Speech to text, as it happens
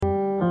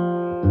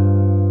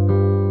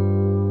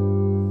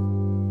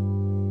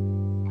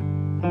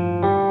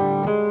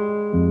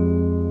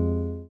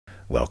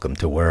Welcome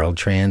to World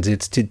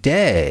Transits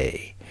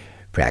Today,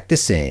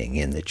 practicing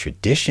in the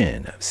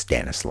tradition of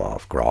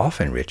Stanislav Grof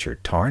and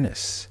Richard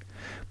Tarnas,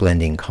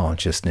 blending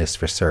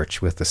consciousness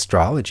research with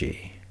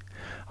astrology.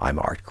 I'm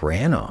Art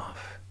Granoff.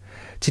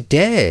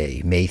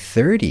 Today, May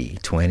 30,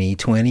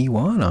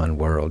 2021, on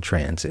World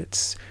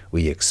Transits,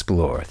 we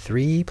explore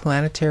 3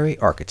 planetary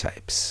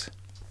archetypes.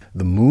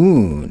 The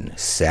Moon,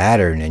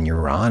 Saturn, and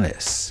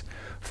Uranus,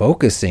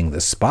 focusing the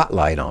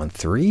spotlight on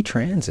 3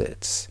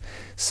 transits.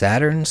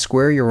 Saturn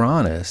square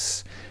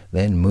Uranus,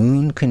 then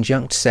Moon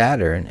conjunct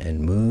Saturn,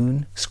 and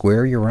Moon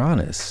square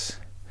Uranus.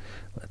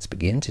 Let's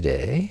begin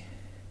today.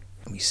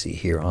 We see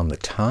here on the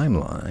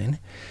timeline,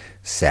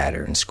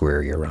 Saturn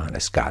square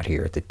Uranus got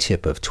here at the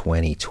tip of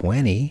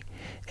 2020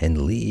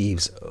 and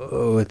leaves,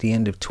 at the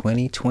end of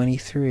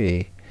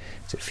 2023.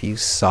 It's a few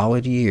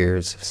solid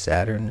years of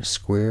Saturn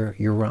square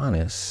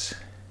Uranus.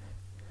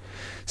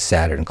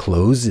 Saturn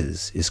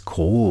closes, is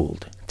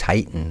cold,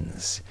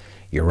 tightens.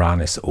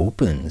 Uranus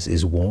opens,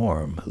 is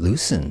warm,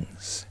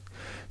 loosens.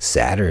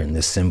 Saturn,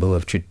 the symbol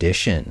of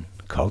tradition,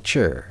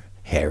 culture,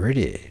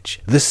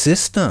 heritage, the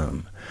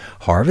system,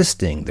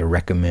 harvesting the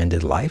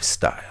recommended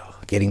lifestyle,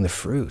 getting the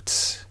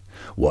fruits.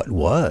 What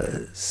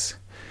was?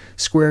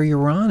 Square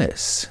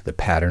Uranus, the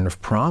pattern of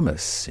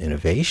promise,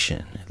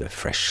 innovation, the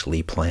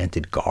freshly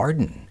planted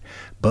garden,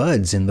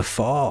 buds in the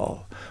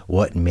fall,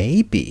 what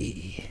may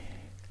be.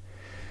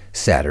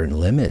 Saturn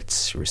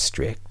limits,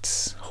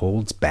 restricts,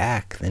 holds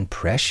back, then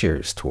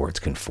pressures towards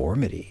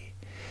conformity,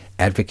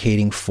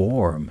 advocating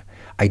form,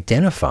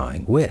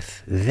 identifying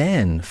with,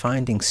 then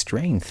finding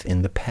strength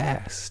in the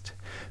past,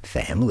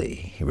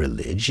 family,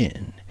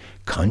 religion,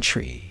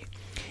 country.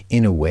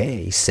 In a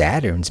way,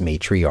 Saturn's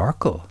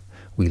matriarchal.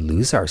 We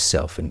lose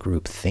ourselves in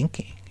group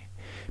thinking.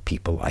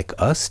 People like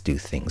us do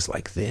things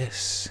like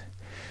this.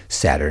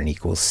 Saturn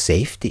equals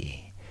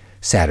safety.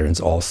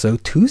 Saturn's also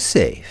too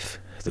safe.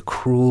 The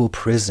cruel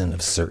prison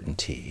of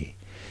certainty.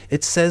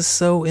 It says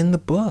so in the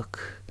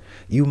book.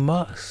 You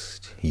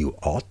must, you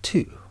ought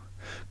to,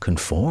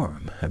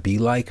 conform, be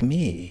like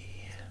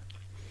me.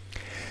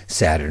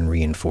 Saturn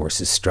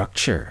reinforces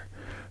structure.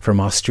 From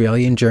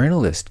Australian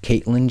journalist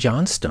Caitlin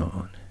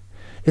Johnstone.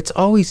 It's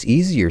always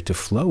easier to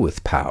flow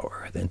with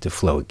power than to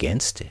flow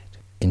against it.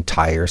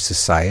 Entire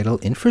societal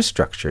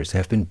infrastructures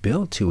have been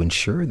built to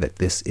ensure that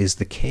this is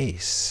the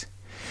case.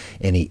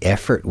 Any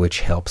effort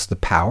which helps the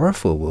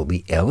powerful will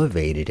be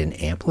elevated and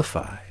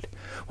amplified,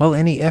 while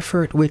any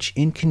effort which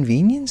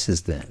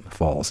inconveniences them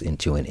falls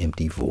into an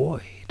empty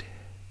void.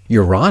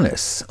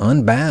 Uranus,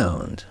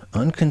 unbound,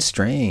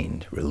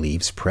 unconstrained,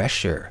 relieves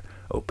pressure,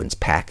 opens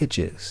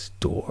packages,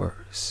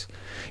 doors.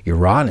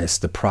 Uranus,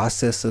 the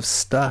process of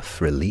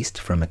stuff released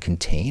from a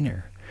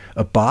container,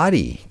 a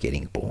body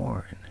getting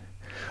born.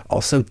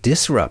 Also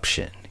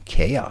disruption,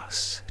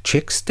 chaos,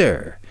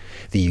 trickster,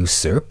 the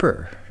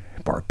usurper,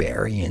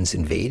 barbarians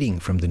invading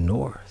from the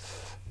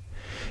north.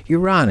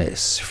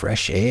 Uranus,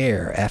 fresh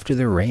air after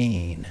the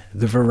rain,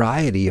 the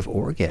variety of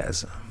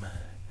orgasm.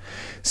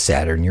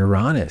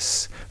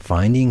 Saturn-Uranus,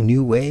 finding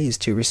new ways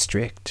to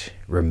restrict,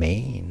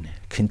 remain,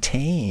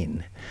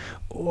 contain,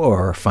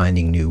 or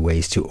finding new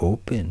ways to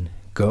open,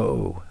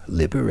 go,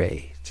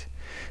 liberate.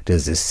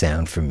 Does this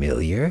sound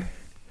familiar?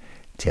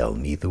 Tell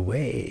me the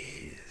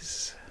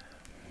ways.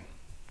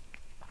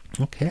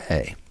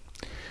 Okay,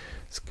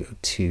 let's go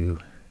to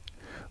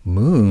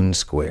Moon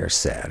square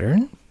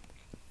Saturn.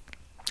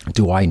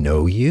 Do I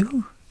know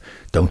you?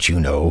 Don't you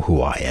know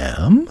who I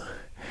am?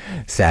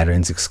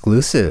 Saturn's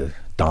exclusive,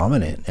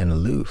 dominant, and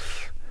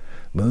aloof.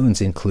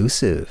 Moon's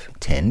inclusive,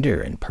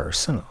 tender, and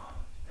personal.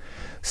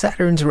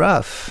 Saturn's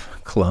rough,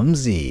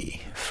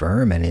 clumsy,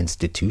 firm, and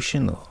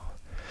institutional.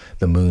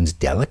 The Moon's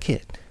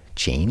delicate,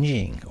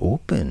 changing,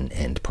 open,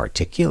 and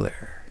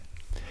particular.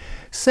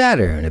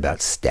 Saturn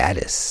about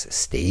status,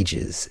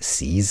 stages,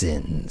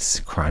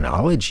 seasons,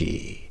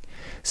 chronology.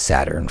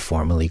 Saturn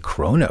formerly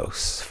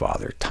Chronos,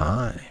 Father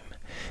Time,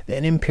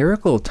 then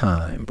empirical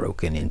time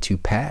broken into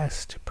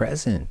past,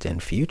 present,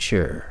 and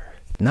future.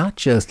 Not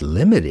just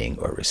limiting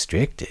or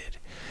restricted,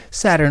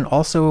 Saturn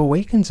also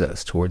awakens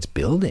us towards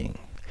building,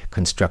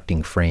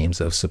 constructing frames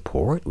of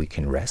support we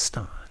can rest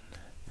on.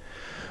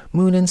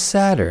 Moon and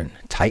Saturn,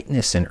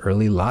 tightness in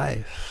early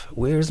life.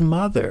 Where's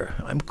Mother?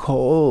 I'm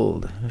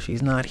cold.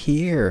 She's not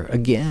here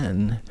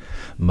again.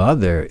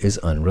 Mother is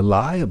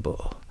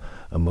unreliable.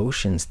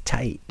 Emotions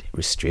tight,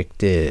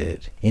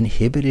 restricted,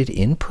 inhibited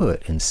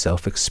input and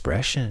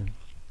self-expression.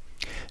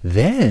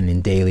 Then,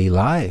 in daily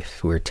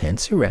life, we're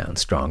tense around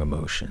strong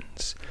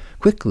emotions,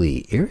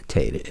 quickly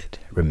irritated,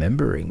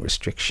 remembering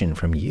restriction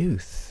from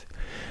youth.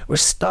 We're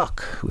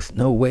stuck with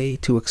no way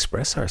to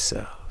express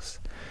ourselves,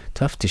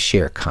 tough to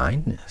share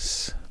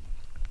kindness.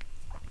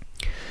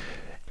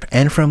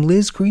 And from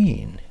Liz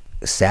Green,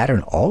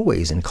 Saturn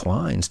always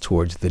inclines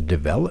towards the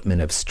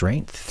development of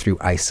strength through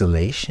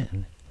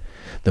isolation.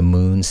 The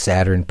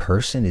Moon-Saturn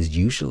person is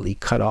usually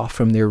cut off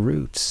from their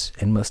roots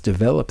and must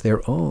develop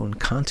their own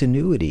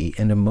continuity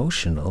and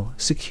emotional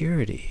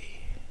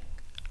security.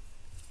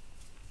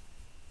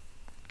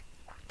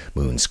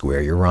 Moon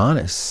square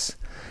Uranus,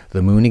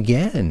 The moon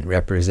again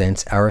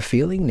represents our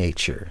feeling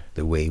nature,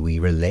 the way we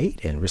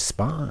relate and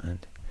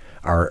respond,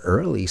 our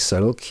early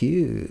subtle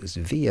cues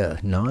via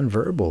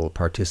nonverbal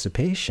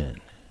participation.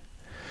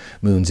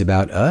 Moon's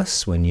about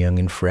us when young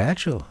and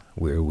fragile,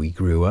 where we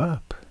grew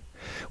up.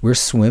 We're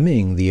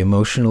swimming the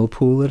emotional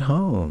pool at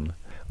home,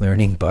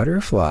 learning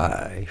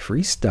butterfly,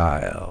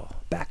 freestyle,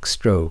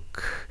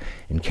 backstroke,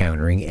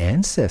 encountering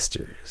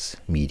ancestors,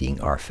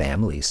 meeting our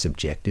family's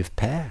subjective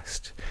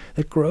past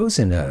that grows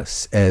in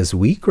us as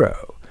we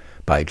grow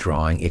by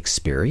drawing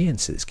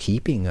experiences,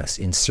 keeping us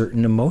in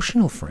certain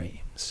emotional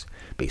frames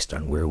based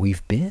on where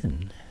we've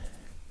been.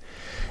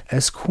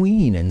 As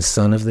queen and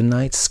son of the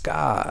night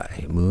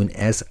sky, moon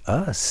as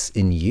us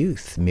in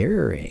youth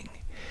mirroring,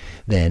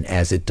 then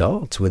as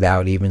adults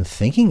without even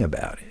thinking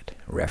about it,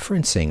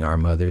 referencing our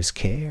mother's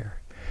care,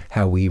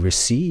 how we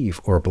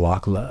receive or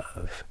block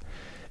love,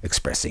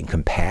 expressing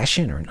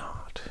compassion or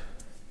not.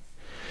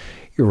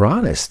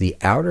 Uranus, the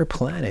outer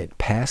planet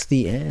past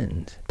the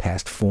end,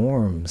 past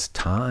forms,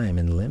 time,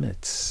 and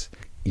limits.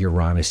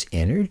 Uranus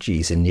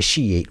energies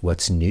initiate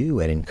what's new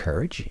and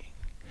encouraging.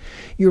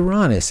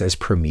 Uranus as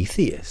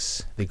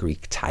Prometheus, the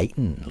Greek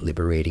titan,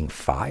 liberating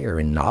fire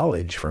and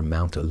knowledge from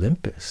Mount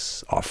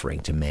Olympus, offering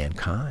to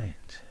mankind.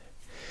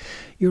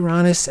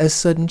 Uranus as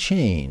sudden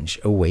change,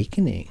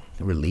 awakening,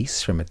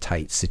 release from a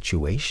tight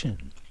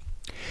situation.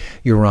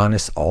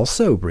 Uranus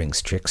also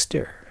brings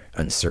trickster,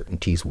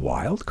 uncertainty's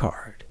wild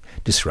card,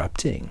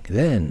 disrupting,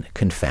 then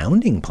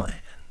confounding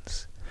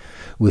plans.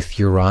 With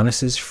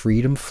Uranus's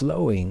freedom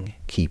flowing,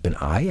 keep an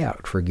eye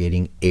out for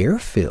getting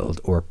air-filled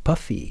or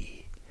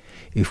puffy.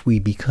 If we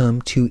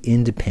become too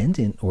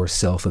independent or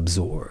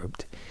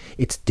self-absorbed,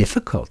 it's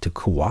difficult to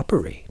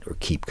cooperate or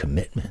keep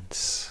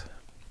commitments.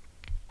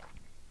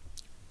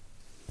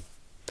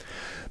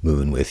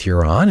 Moon with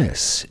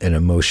Uranus, an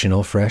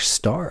emotional fresh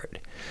start.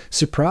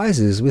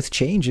 Surprises with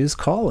changes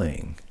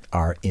calling.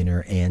 Our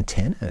inner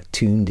antenna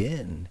tuned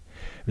in.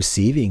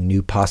 Receiving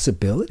new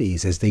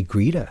possibilities as they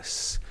greet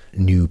us.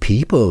 New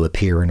people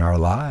appear in our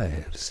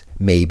lives.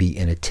 Maybe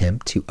an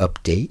attempt to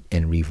update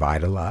and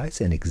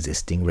revitalize an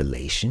existing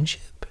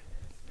relationship.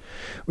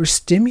 We're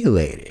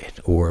stimulated,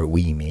 or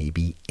we may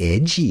be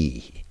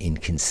edgy,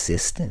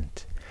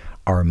 inconsistent.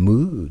 Our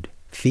mood,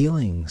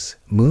 feelings,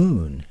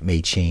 moon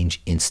may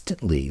change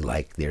instantly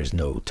like there's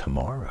no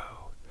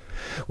tomorrow.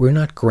 We're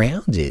not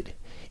grounded,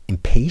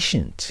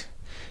 impatient.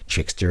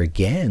 Trickster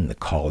again, the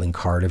calling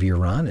card of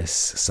Uranus,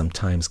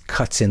 sometimes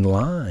cuts in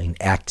line,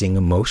 acting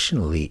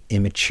emotionally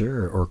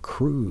immature or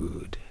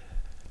crude.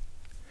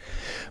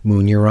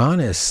 Moon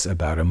Uranus,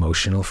 about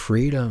emotional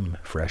freedom,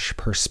 fresh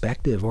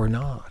perspective or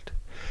not.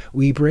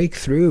 We break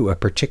through a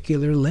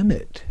particular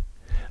limit,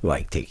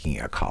 like taking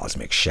a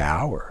cosmic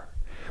shower.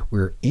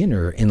 We're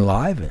inner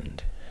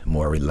enlivened,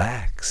 more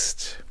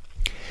relaxed.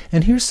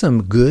 And here's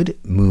some good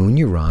Moon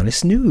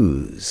Uranus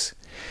news.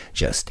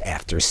 Just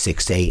after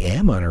 6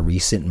 a.m. on a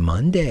recent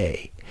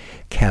Monday,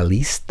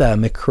 Callista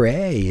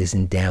McRae is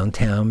in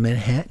downtown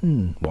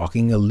Manhattan,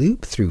 walking a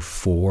loop through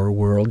 4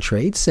 World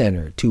Trade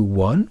Center to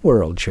 1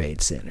 World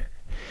Trade Center.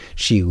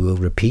 She will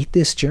repeat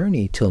this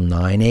journey till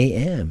 9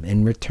 a.m.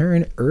 and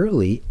return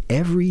early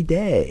every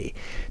day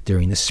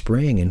during the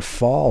spring and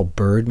fall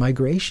bird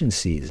migration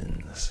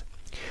seasons.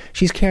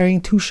 She's carrying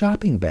 2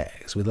 shopping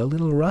bags with a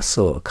little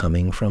rustle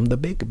coming from the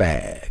big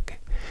bag.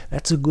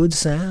 That's a good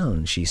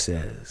sound, she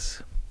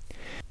says.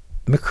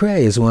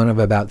 McRae is one of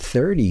about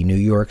 30 New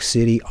York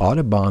City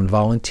Audubon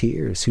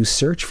volunteers who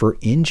search for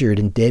injured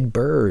and dead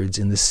birds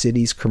in the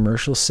city's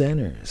commercial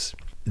centers.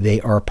 They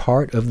are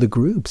part of the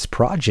group's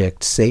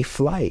Project Safe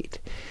Flight,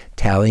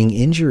 tallying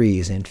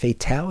injuries and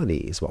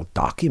fatalities while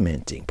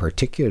documenting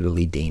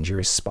particularly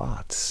dangerous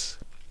spots.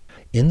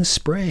 In the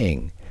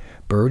spring,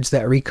 birds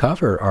that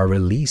recover are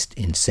released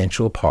in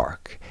Central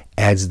Park,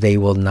 as they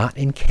will not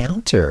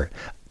encounter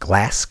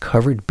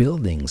glass-covered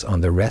buildings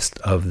on the rest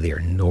of their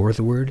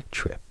northward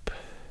trip.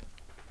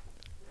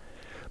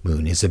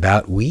 Moon is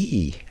about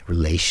we,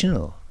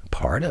 relational,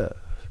 part of.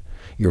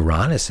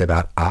 Uranus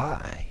about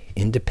I,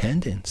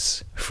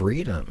 independence,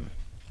 freedom.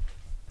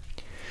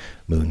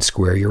 Moon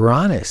square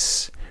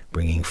Uranus,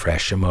 bringing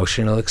fresh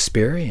emotional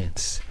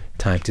experience.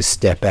 Time to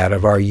step out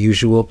of our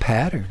usual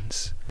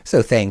patterns.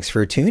 So thanks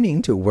for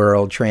tuning to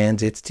World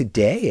Transits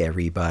Today,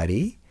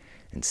 everybody,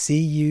 and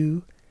see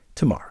you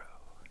tomorrow.